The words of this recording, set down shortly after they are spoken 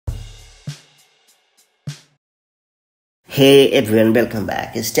Hey everyone, welcome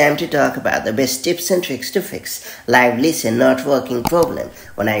back. It's time to talk about the best tips and tricks to fix live listen not working problem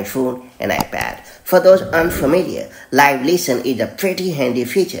on iPhone and iPad. For those unfamiliar, live listen is a pretty handy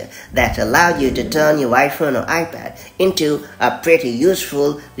feature that allows you to turn your iPhone or iPad into a pretty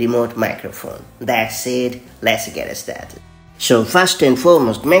useful remote microphone. That said, let's get started. So first and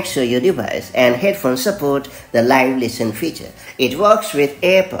foremost, make sure your device and headphones support the live listen feature. It works with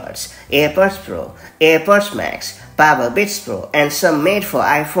AirPods, AirPods Pro, AirPods Max, Power Beats Pro, and some made for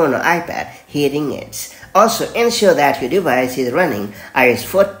iPhone or iPad hearing aids. Also ensure that your device is running iOS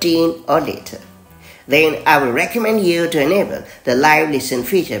 14 or later. Then I will recommend you to enable the live listen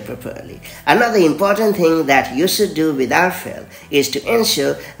feature properly. Another important thing that you should do without fail is to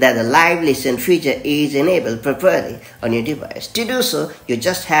ensure that the live listen feature is enabled properly on your device. To do so, you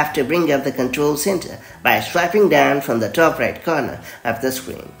just have to bring up the control center by swiping down from the top right corner of the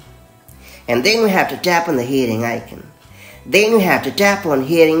screen. And then you have to tap on the hearing icon. Then you have to tap on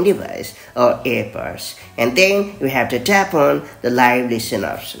hearing device or AirPods. And then you have to tap on the live listen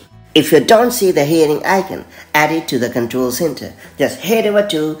option. If you don't see the hearing icon, add it to the control center. Just head over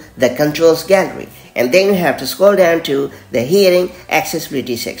to the controls gallery and then you have to scroll down to the hearing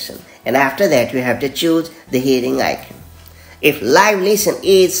accessibility section. And after that you have to choose the hearing icon. If live listen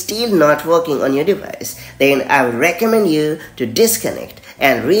is still not working on your device, then I would recommend you to disconnect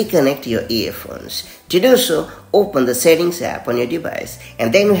and reconnect your earphones. To do so, open the settings app on your device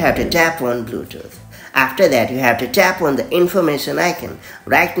and then you have to tap on Bluetooth. After that, you have to tap on the information icon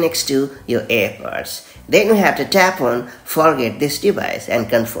right next to your AirPods. Then you have to tap on Forget this device and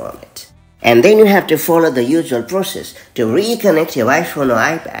confirm it. And then you have to follow the usual process to reconnect your iPhone or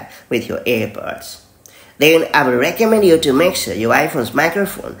iPad with your AirPods. Then I will recommend you to make sure your iPhone's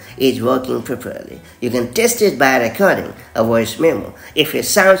microphone is working properly. You can test it by recording a voice memo. If it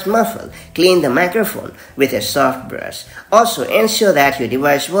sounds muffled, clean the microphone with a soft brush. Also ensure that your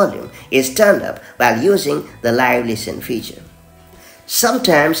device volume is turned up while using the live listen feature.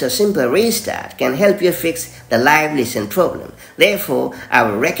 Sometimes a simple restart can help you fix the live listen problem. Therefore, I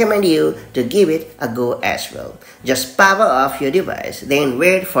will recommend you to give it a go as well. Just power off your device, then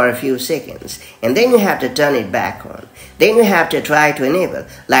wait for a few seconds, and then you have to turn it back on. Then you have to try to enable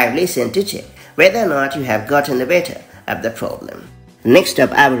live listen to check whether or not you have gotten the better of the problem. Next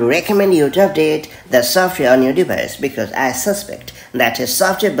up, I would recommend you to update the software on your device because I suspect that a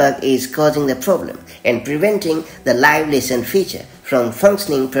software bug is causing the problem and preventing the live listen feature from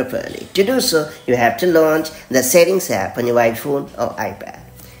functioning properly. To do so, you have to launch the settings app on your iPhone or iPad.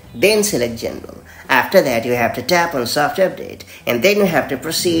 Then select General. After that, you have to tap on Software Update and then you have to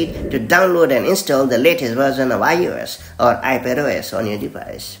proceed to download and install the latest version of iOS or iPadOS on your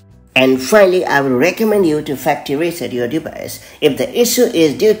device. And finally, I would recommend you to factory reset your device. If the issue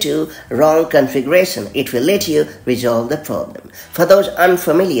is due to wrong configuration, it will let you resolve the problem. For those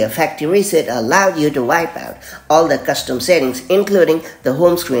unfamiliar, factory reset allows you to wipe out all the custom settings, including the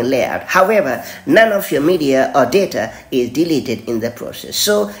home screen layout. However, none of your media or data is deleted in the process,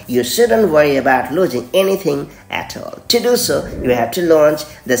 so you shouldn't worry about losing anything at all. To do so, you have to launch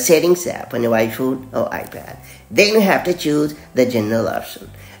the settings app on your iPhone or iPad. Then you have to choose the General option.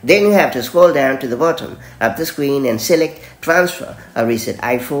 Then you have to scroll down to the bottom of the screen and select Transfer or Reset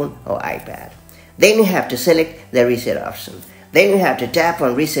iPhone or iPad. Then you have to select the Reset option. Then you have to tap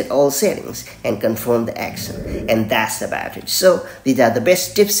on Reset All Settings and confirm the action. And that's about it. So these are the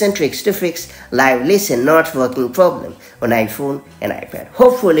best tips and tricks to fix live listen not working problem on iPhone and iPad.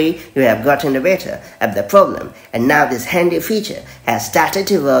 Hopefully you have gotten the better of the problem and now this handy feature has started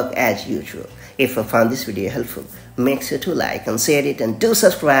to work as usual. If you found this video helpful, make sure to like and share it and do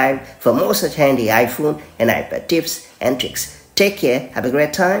subscribe for more such handy iPhone and iPad tips and tricks. Take care, have a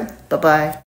great time, bye-bye.